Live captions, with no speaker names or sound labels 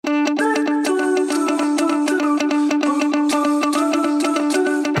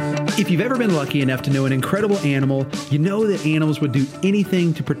If you've ever been lucky enough to know an incredible animal, you know that animals would do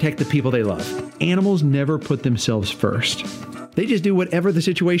anything to protect the people they love. Animals never put themselves first. They just do whatever the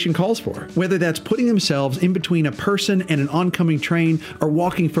situation calls for, whether that's putting themselves in between a person and an oncoming train or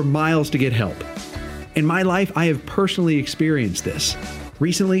walking for miles to get help. In my life, I have personally experienced this.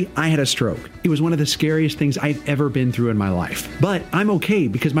 Recently, I had a stroke. It was one of the scariest things I've ever been through in my life. But I'm okay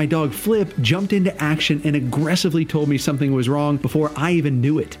because my dog Flip jumped into action and aggressively told me something was wrong before I even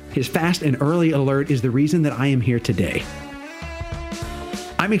knew it. His fast and early alert is the reason that I am here today.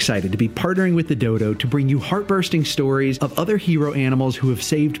 I'm excited to be partnering with the Dodo to bring you heart-bursting stories of other hero animals who have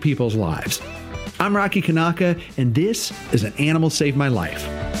saved people's lives. I'm Rocky Kanaka, and this is An Animal Saved My Life.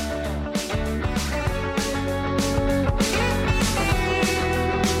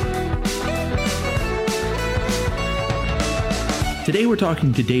 Today we're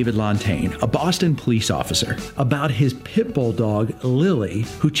talking to David Lontaine, a Boston police officer, about his pit bull dog, Lily,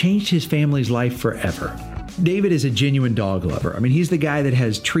 who changed his family's life forever. David is a genuine dog lover. I mean, he's the guy that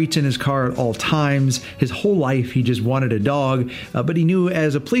has treats in his car at all times. His whole life, he just wanted a dog, but he knew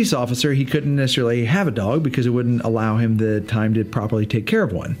as a police officer, he couldn't necessarily have a dog because it wouldn't allow him the time to properly take care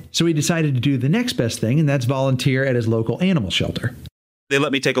of one. So he decided to do the next best thing, and that's volunteer at his local animal shelter. They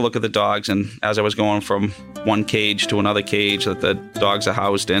let me take a look at the dogs, and as I was going from one cage to another cage that the dogs are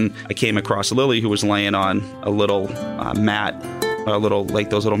housed in, I came across Lily, who was laying on a little mat, like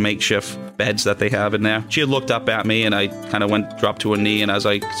those little makeshift beds that they have in there. She had looked up at me, and I kind of dropped to a knee, and as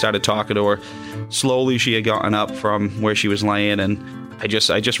I started talking to her, slowly she had gotten up from where she was laying, and I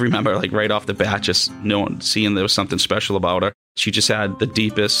just remember, like, right off the bat, just seeing there was something special about her. She just had the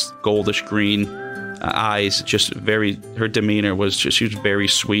deepest goldish green eyes, her demeanor was she was very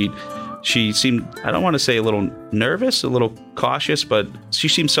sweet. She seemed, I don't want to say a little nervous, a little cautious, but she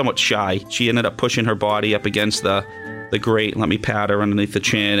seemed somewhat shy. She ended up pushing her body up against the grate and let me pat her underneath the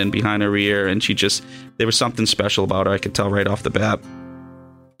chin and behind her ear, and there was something special about her. I could tell right off the bat.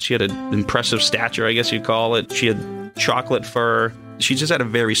 She had an impressive stature, I guess you'd call it. She had chocolate fur. She just had a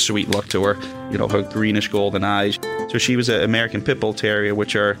very sweet look to her, her greenish golden eyes. So she was an American Pit Bull Terrier,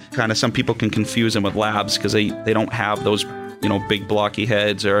 which are kind of, some people can confuse them with labs because they don't have those, big blocky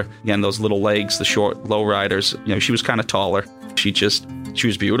heads or, again, those little legs, the short low riders. She was kind of taller. She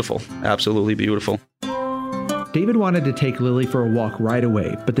was beautiful, absolutely beautiful. David wanted to take Lily for a walk right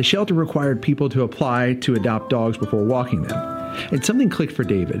away, but the shelter required people to apply to adopt dogs before walking them. And something clicked for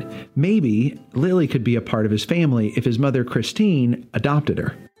David. Maybe Lily could be a part of his family if his mother, Christine, adopted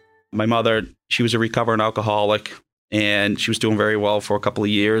her. My mother, she was a recovering alcoholic, and she was doing very well for a couple of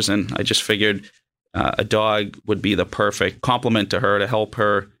years, and I just figured a dog would be the perfect complement to her to help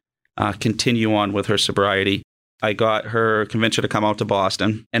her continue on with her sobriety. I got her, convinced her to come out to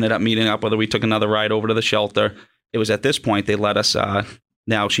Boston, ended up meeting up with her. We took another ride over to the shelter. It was at this point they let us,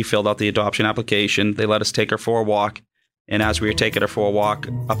 now she filled out the adoption application. They let us take her for a walk. And as we were taking her for a walk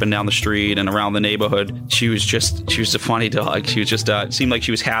up and down the street and around the neighborhood, she was a funny dog. She was just, seemed like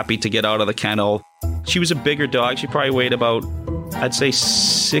she was happy to get out of the kennel. She was a bigger dog. She probably weighed about, I'd say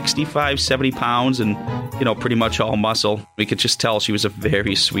 65, 70 pounds and, pretty much all muscle. We could just tell she was a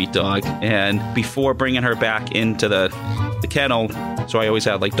very sweet dog. And before bringing her back into the kennel, so I always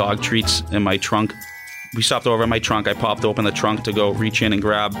had like dog treats in my trunk. We stopped over in my trunk. I popped open the trunk to go reach in and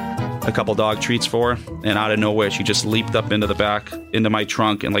grab a couple dog treats for her. And out of nowhere, she just leaped up into my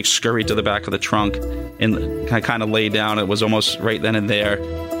trunk and like scurried to the back of the trunk. And I kind of laid down. It was almost right then and there.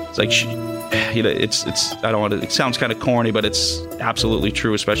 It's like, it sounds kind of corny, but it's absolutely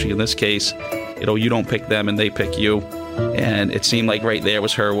true, especially in this case. You don't pick them and they pick you. And it seemed like right there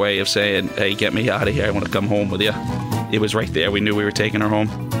was her way of saying, hey, get me out of here. I want to come home with you. It was right there. We knew we were taking her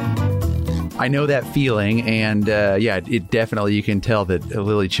home. I know that feeling, and it definitely, you can tell that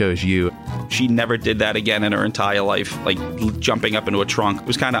Lily chose you. She never did that again in her entire life, like jumping up into a trunk. It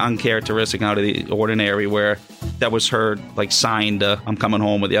was kind of uncharacteristic, out of the ordinary, where that was her like sign to, I'm coming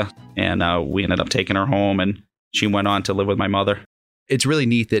home with you. And we ended up taking her home, and she went on to live with my mother. It's really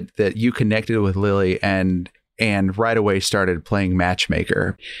neat that you connected with Lily and right away started playing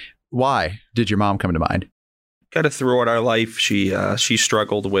matchmaker. Why did your mom come to mind? Kind of throughout our life, she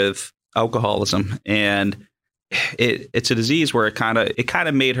struggled with alcoholism, and it's a disease where it kind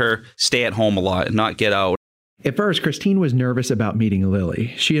of made her stay at home a lot and not get out. At first, Christine was nervous about meeting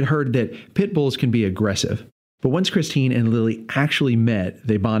Lily. She had heard that pit bulls can be aggressive. But once Christine and Lily actually met,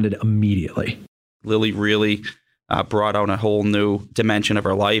 they bonded immediately. Lily really brought on a whole new dimension of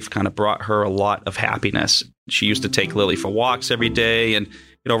her life, kind of brought her a lot of happiness. She used to take Lily for walks every day, and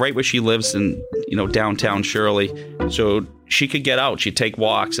right where she lives in, downtown Shirley. So she could get out, she'd take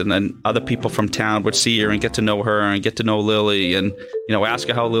walks, and then other people from town would see her and get to know her and get to know Lily and, ask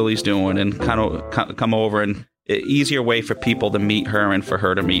her how Lily's doing and kind of come over, and easier way for people to meet her and for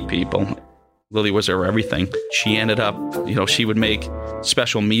her to meet people. Lily was her everything. She ended up, she would make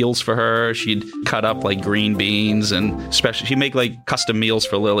special meals for her. She'd cut up like green beans and she'd make like custom meals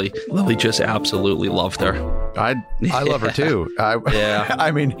for Lily. Lily just absolutely loved her. I love her too. Yeah.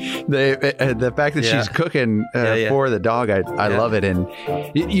 I mean, the fact that she's cooking for the dog, I love it. And,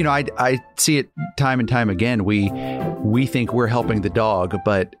 I see it time and time again. We think we're helping the dog,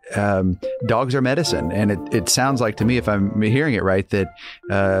 but dogs are medicine. And it sounds like to me, if I'm hearing it right, that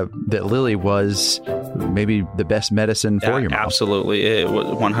Lily was maybe the best medicine for your mom. Absolutely. It was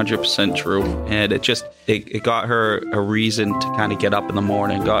 100% true. And it got her a reason to kind of get up in the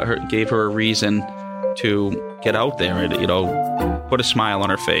morning, gave her a reason to get out there and, put a smile on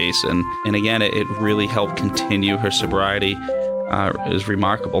her face. And again, it really helped continue her sobriety. It was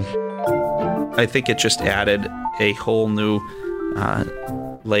remarkable. I think it just added a whole new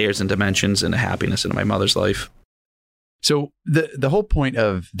layers and dimensions and happiness into my mother's life. So the whole point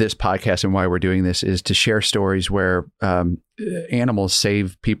of this podcast and why we're doing this is to share stories where animals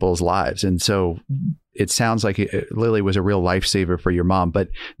save people's lives. And so it sounds like Lily was a real lifesaver for your mom, but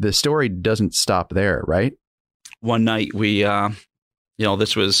the story doesn't stop there, right? One night we,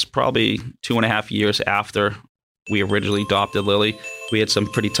 this was probably 2.5 years after we originally adopted Lily. We had some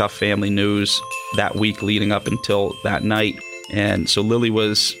pretty tough family news that week leading up until that night. And so Lily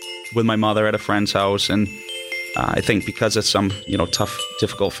was with my mother at a friend's house, and I think because of some, tough,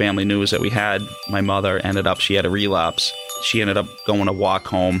 difficult family news that we had, my mother she had a relapse. She ended up going to walk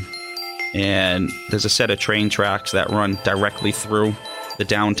home, and there's a set of train tracks that run directly through the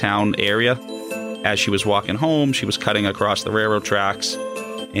downtown area. As she was walking home, she was cutting across the railroad tracks,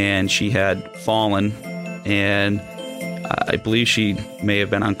 and she had fallen, and I believe she may have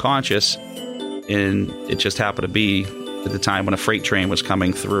been unconscious, and it just happened to be at the time when a freight train was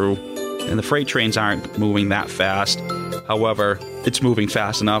coming through. And the freight trains aren't moving that fast. However, it's moving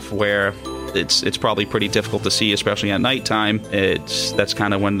fast enough where it's probably pretty difficult to see, especially at nighttime. That's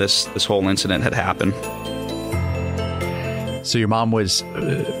kind of when this whole incident had happened. So your mom was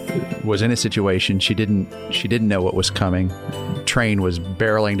in a situation she didn't know what was coming. Train was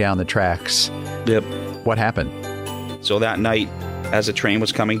barreling down the tracks. Yep. What happened? So that night, as the train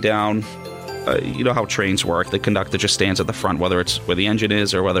was coming down, you know how trains work. The conductor just stands at the front, whether it's where the engine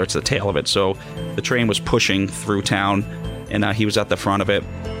is or whether it's the tail of it. So the train was pushing through town, and he was at the front of it.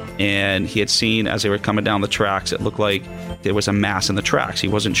 And he had seen, as they were coming down the tracks, it looked like there was a mass in the tracks. He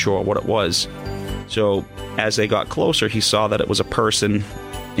wasn't sure what it was. So as they got closer, he saw that it was a person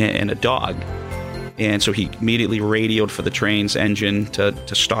and a dog. And so he immediately radioed for the train's engine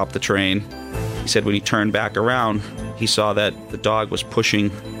to stop the train. He said when he turned back around, he saw that the dog was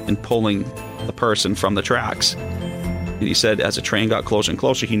pushing and pulling the person from the tracks. And he said as the train got closer and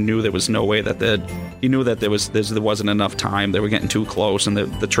closer, he knew there was no way that there wasn't enough time. They were getting too close, and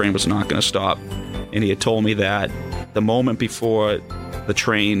the train was not going to stop. And he had told me that the moment before the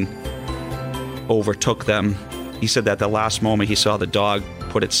train overtook them, he said that the last moment he saw the dog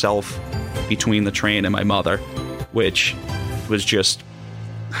put itself between the train and my mother, which was just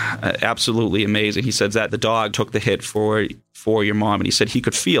absolutely amazing. He said that the dog took the hit for your mom, and he said he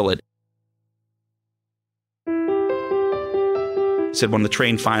could feel it. He said when the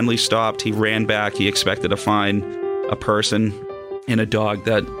train finally stopped, he ran back. He expected to find a person and a dog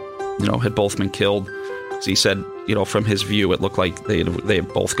that, had both been killed. So he said, from his view, it looked like they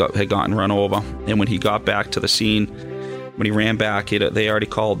both had gotten run over. And when he got back to the scene, when he ran back, they already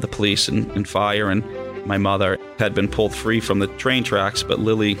called the police and fire, and my mother had been pulled free from the train tracks, but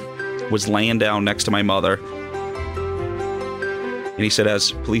Lily was laying down next to my mother. And he said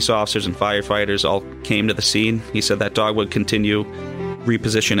as police officers and firefighters all came to the scene, he said that dog would continue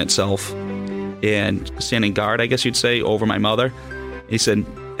reposition itself and standing guard, I guess you'd say, over my mother. And he said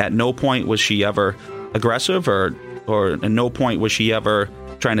at no point was she ever aggressive or at no point was she ever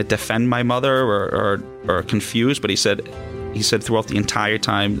trying to defend my mother or confused, but he said throughout the entire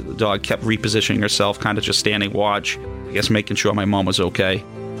time, the dog kept repositioning herself, kind of just standing watch, I guess making sure my mom was okay.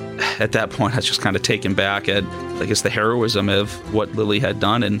 At that point, I was just kind of taken back at, I guess, the heroism of what Lily had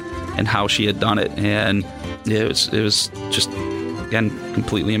done and how she had done it. And it was just, again,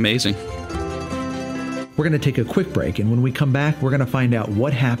 completely amazing. We're going to take a quick break, and when we come back, we're going to find out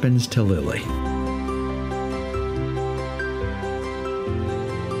what happens to Lily.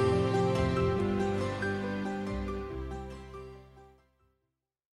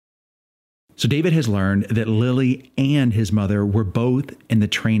 So David has learned that Lily and his mother were both in the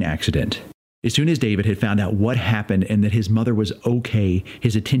train accident. As soon as David had found out what happened and that his mother was okay,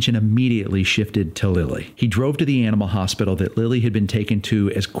 his attention immediately shifted to Lily. He drove to the animal hospital that Lily had been taken to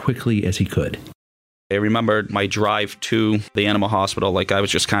as quickly as he could. I remember my drive to the animal hospital, like I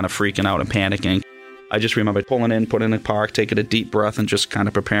was just kind of freaking out and panicking. I just remember pulling in the park, taking a deep breath and just kind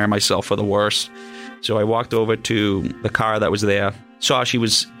of preparing myself for the worst. So I walked over to the car that was there, saw she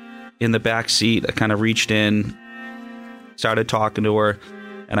was in the back seat. I kind of reached in, started talking to her,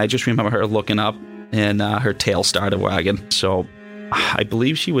 and I just remember her looking up and her tail started wagging. So I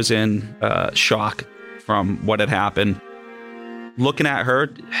believe she was in shock from what had happened. Looking at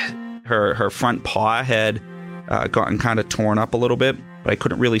her front paw had gotten kind of torn up a little bit, but I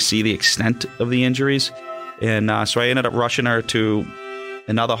couldn't really see the extent of the injuries. And so I ended up rushing her to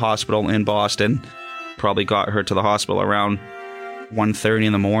another hospital in Boston. Probably got her to the hospital around 1:30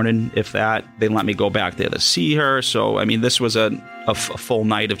 in the morning, if that. They let me go back there to see her. So, I mean, this was a full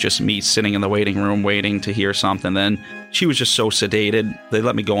night of just me sitting in the waiting room waiting to hear something. Then she was just so sedated. They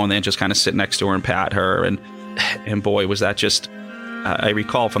let me go in there and just kind of sit next to her and pat her. And boy, was that just... I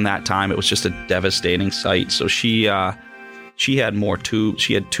recall from that time, it was just a devastating sight. So she had more tubes.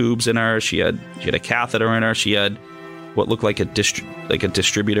 She had tubes in her. She had a catheter in her. She had what looked like a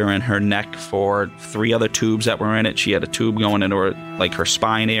distributor in her neck for 3 other tubes that were in it. She had a tube going into her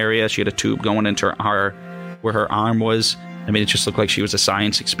spine area. She had a tube going into her where her arm was. I mean, it just looked like she was a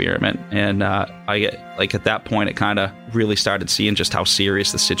science experiment. And at that point, it kind of really started seeing just how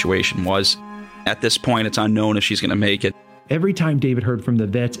serious the situation was. At this point, it's unknown if she's going to make it. Every time David heard from the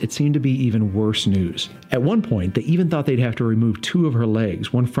vets, it seemed to be even worse news. At one point, they even thought they'd have to remove 2 of her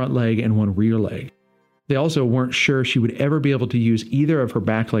legs, one front leg and one rear leg. They also weren't sure she would ever be able to use either of her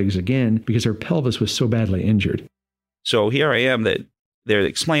back legs again because her pelvis was so badly injured. So here I am that they're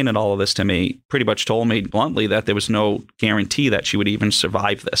explaining all of this to me, pretty much told me bluntly that there was no guarantee that she would even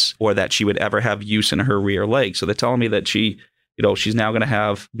survive this or that she would ever have use in her rear leg. So they're telling me that she's now going to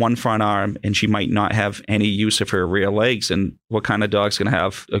have one front arm and she might not have any use of her rear legs. And what kind of dog's going to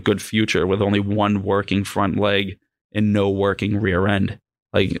have a good future with only one working front leg and no working rear end?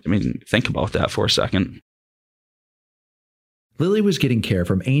 Think about that for a second. Lily was getting care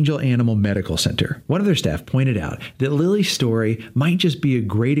from Angel Animal Medical Center. One of their staff pointed out that Lily's story might just be a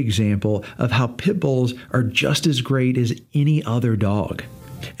great example of how pit bulls are just as great as any other dog.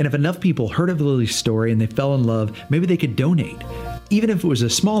 And if enough people heard of Lily's story and they fell in love, maybe they could donate. Even if it was a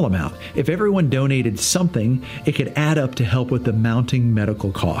small amount, if everyone donated something, it could add up to help with the mounting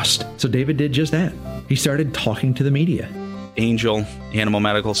medical cost. So David did just that. He started talking to the media. Angel Animal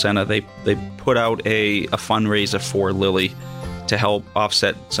Medical Center, they put out a fundraiser for Lily to help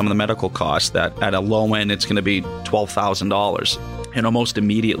offset some of the medical costs. That at a low end, it's going to be $12,000. And almost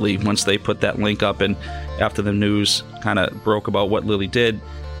immediately, once they put that link up and after the news kind of broke about what Lily did,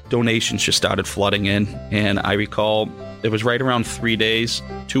 donations just started flooding in. And I recall it was right around 3 days,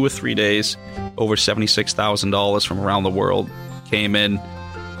 2 or 3 days, over $76,000 from around the world came in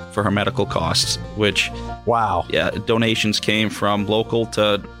for her medical costs, which, wow. Yeah, donations came from local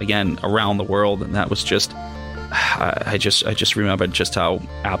to, again, around the world. And that was just, I just remembered just how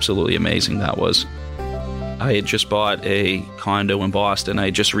absolutely amazing that was. I had just bought a condo in Boston. I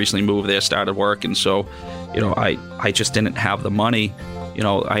had just recently moved there, started work. And so, I just didn't have the money.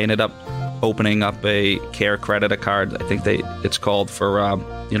 I ended up opening up a care credit card. I think it's called for,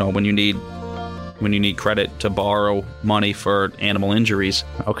 when you need credit to borrow money for animal injuries.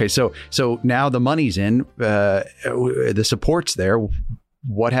 Okay. So now the money's in, the support's there.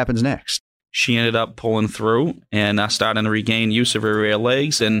 What happens next? She ended up pulling through and starting to regain use of her rear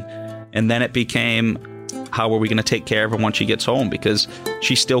legs. And then it became, how are we going to take care of her once she gets home? Because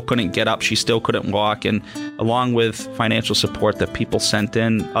she still couldn't get up. She still couldn't walk. And along with financial support that people sent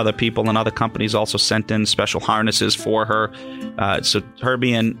in, other people and other companies also sent in special harnesses for her. So her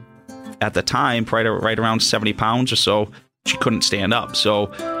being at the time right around 70 pounds or so, she couldn't stand up. So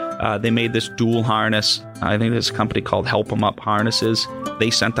they made this dual harness. I think there's a company called Help 'Em Up Harnesses. They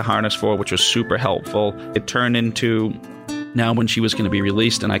sent the harness for her, which was super helpful. It turned into, now when she was going to be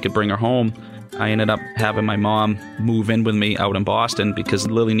released and I could bring her home, I ended up having my mom move in with me out in Boston because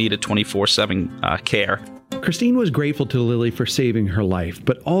Lily needed 24/7 care. Christine was grateful to Lily for saving her life,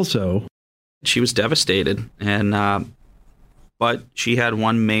 but also she was devastated. And but she had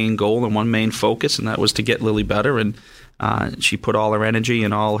one main goal and one main focus, and that was to get Lily better. And she put all her energy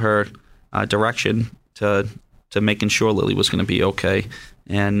and all her direction to making sure Lily was going to be okay.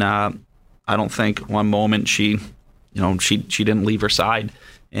 And I don't think one moment she didn't leave her side.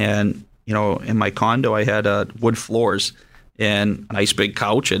 And in my condo, I had wood floors. and a nice big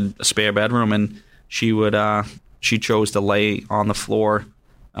couch and a spare bedroom, and she chose to lay on the floor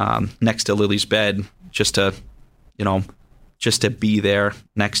next to Lily's bed just to be there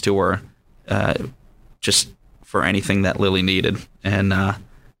next to her, just for anything that Lily needed. And you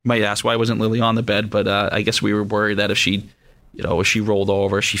might ask, why wasn't Lily on the bed? But I guess we were worried that if she rolled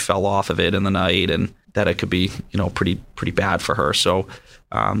over, she fell off of it in the night, and that it could be, pretty bad for her. So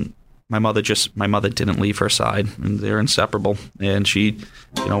my mother didn't leave her side, and they're inseparable. And she,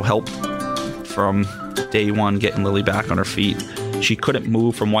 helped from day one getting Lily back on her feet. She couldn't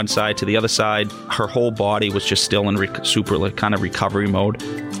move from one side to the other side. Her whole body was just still in super kind of recovery mode.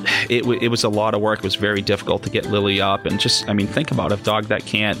 It was a lot of work. It was very difficult to get Lily up. And just, think about a dog that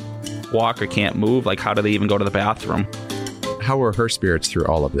can't walk or can't move. Like, how do they even go to the bathroom? How were her spirits through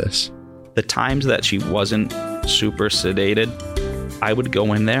all of this? The times that she wasn't super sedated, I would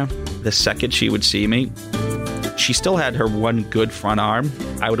go in there. The second she would see me, she still had her one good front arm.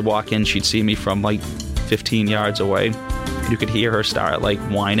 I would walk in, she'd see me from like 15 yards away. You could hear her start like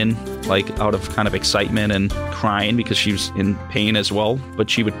whining, like out of kind of excitement and crying because she was in pain as well. But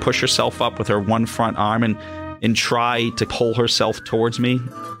she would push herself up with her one front arm and try to pull herself towards me.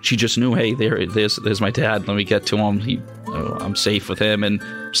 She just knew, hey, there's my dad. Let me get to him. I'm safe with him, and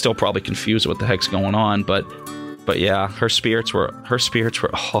still probably confused what the heck's going on. But yeah, her spirits were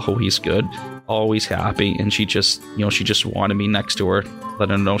always good, always happy, and she just wanted me next to her,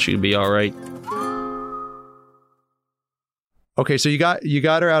 letting her know she'd be all right. Okay, so you got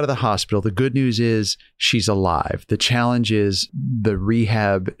her out of the hospital. The good news is she's alive. The challenge is the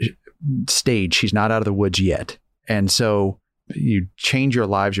rehab stage. She's not out of the woods yet. And so you change your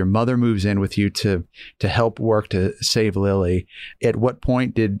lives. Your mother moves in with you to help work to save Lily. At what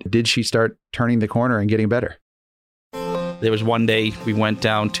point did she start turning the corner and getting better? There was one day we went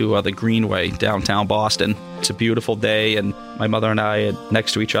down to the Greenway, downtown Boston. It's a beautiful day, and my mother and I are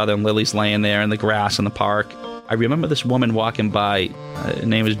next to each other, and Lily's laying there in the grass in the park. I remember this woman walking by. Her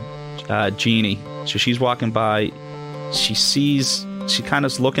name is Jeannie. So she's walking by. She kind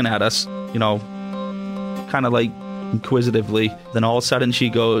of is looking at us, kind of like inquisitively. Then all of a sudden she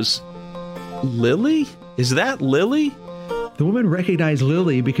goes, "Lily? Is that Lily?" The woman recognized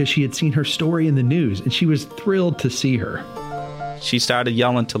Lily because she had seen her story in the news, and she was thrilled to see her. She started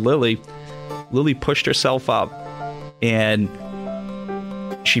yelling to Lily. Lily pushed herself up, and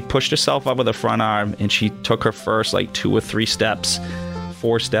she pushed herself up with her front arm, and she took her first 2 or 3 steps,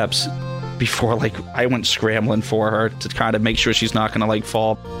 4 steps, before I went scrambling for her to kind of make sure she's not going to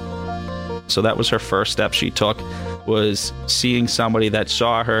fall. So that was her first step she took, was seeing somebody that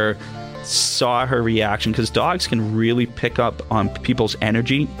saw her reaction, because dogs can really pick up on people's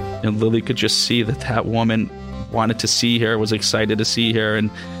energy, and Lily could just see that woman wanted to see her, was excited to see her, and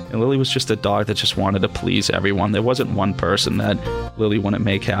Lily was just a dog that just wanted to please everyone. There wasn't one person that Lily wouldn't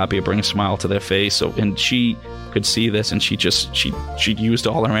make happy or bring a smile to their face. So, and she could see this, and she used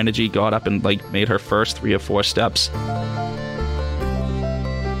all her energy, got up and made her first 3 or 4 steps.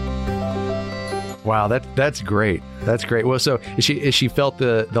 Wow, that's great. That's great. Well, so she felt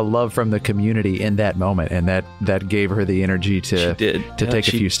the love from the community in that moment, and that gave her the energy to take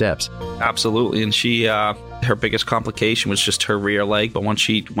a few steps. Absolutely. And she her biggest complication was just her rear leg, but once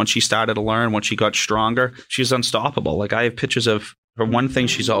she started to learn, once she got stronger, she's unstoppable. I have pictures of her. One thing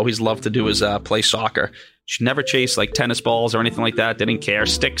she's always loved to do is play soccer. She never chased tennis balls or anything like that. Didn't care.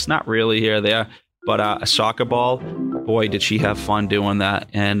 Sticks, not really here or there. But a soccer ball, boy, did she have fun doing that.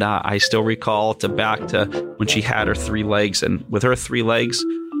 And I still recall back to when she had her 3 legs. And with her 3 legs,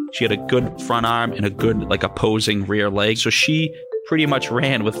 she had a good front arm and a good opposing rear leg. So she pretty much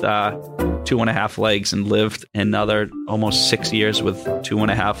ran with 2.5 legs and lived another almost 6 years with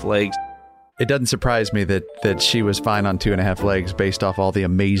 2.5 legs. It doesn't surprise me that she was fine on 2.5 legs based off all the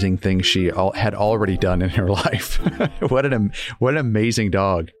amazing things she had already done in her life. What an amazing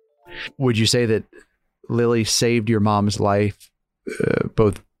dog. Would you say that Lily saved your mom's life,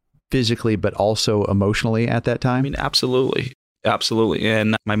 both physically but also emotionally at that time? Absolutely. Absolutely.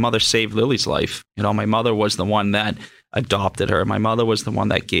 And my mother saved Lily's life. My mother was the one that adopted her. My mother was the one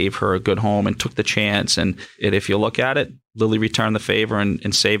that gave her a good home and took the chance. And if you look at it, Lily returned the favor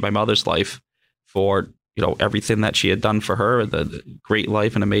and saved my mother's life for, everything that she had done for her, the great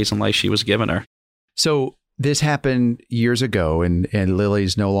life and amazing life she was giving her. So this happened years ago, and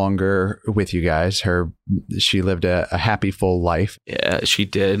Lily's no longer with you guys. She lived a happy, full life. Yeah, she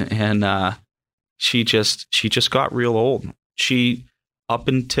did. And she just got real old. She, up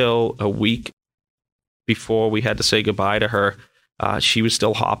until a week before we had to say goodbye to her, she was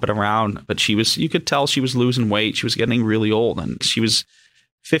still hopping around, but you could tell she was losing weight. She was getting really old, and she was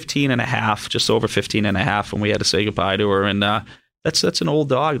 15 and a half, just over 15 and a half when we had to say goodbye to her. And that's an old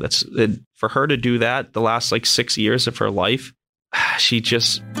dog. For her to do that the last like 6 years of her life, she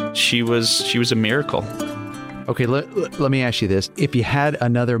was a miracle. Okay, let me ask you this. If you had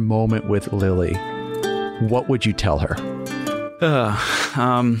another moment with Lily, what would you tell her?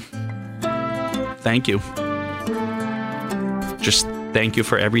 Thank you. Just thank you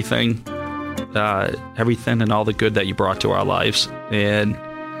for everything and all the good that you brought to our lives, and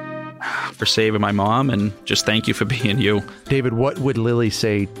for saving my mom, and just thank you for being you. David, what would Lily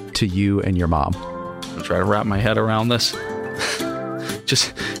say to you and your mom? I'll try to wrap my head around this.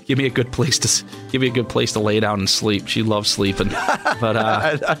 Just give me a good place to lay down and sleep. She loves sleeping, but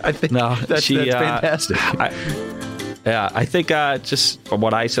I think that's fantastic. I think just from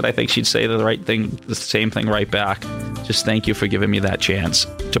what I said, I think she'd say the same thing right back. Just thank you for giving me that chance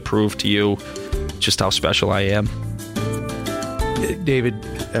to prove to you just how special I am. David,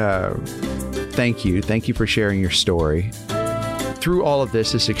 thank you. Thank you for sharing your story. Through all of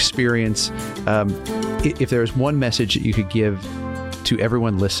this experience, if there was one message that you could give to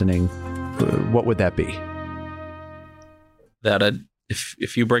everyone listening, what would that be? That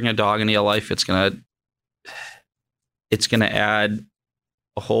if you bring a dog into your life, it's gonna add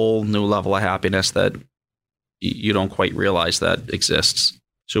a whole new level of happiness that you don't quite realize that exists.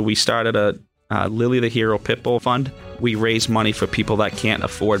 So we started a Lily the Hero Pit Bull Fund. We raise money for people that can't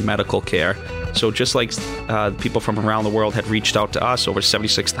afford medical care. So just like people from around the world had reached out to us, over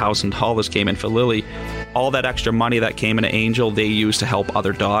 $76,000 came in for Lily. All that extra money that came into Angel, they used to help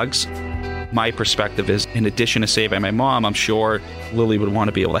other dogs. My perspective is, in addition to saving my mom, I'm sure Lily would want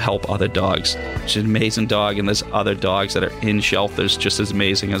to be able to help other dogs. She's an amazing dog, and there's other dogs that are in shelters just as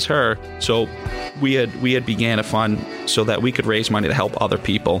amazing as her. So we had began a fund so that we could raise money to help other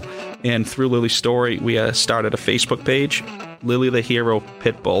people. And through Lily's story, we started a Facebook page, Lily the Hero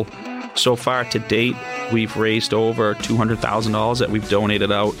Pit Bull. So far to date, we've raised over $200,000 that we've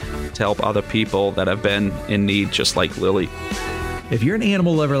donated out to help other people that have been in need, just like Lily. If you're an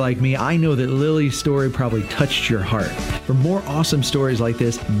animal lover like me, I know that Lily's story probably touched your heart. For more awesome stories like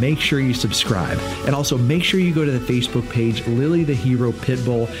this, make sure you subscribe. And also make sure you go to the Facebook page, Lily the Hero Pit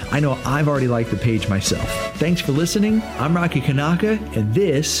Bull. I know I've already liked the page myself. Thanks for listening. I'm Rocky Kanaka, and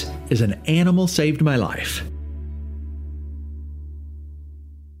this is An Animal Saved My Life.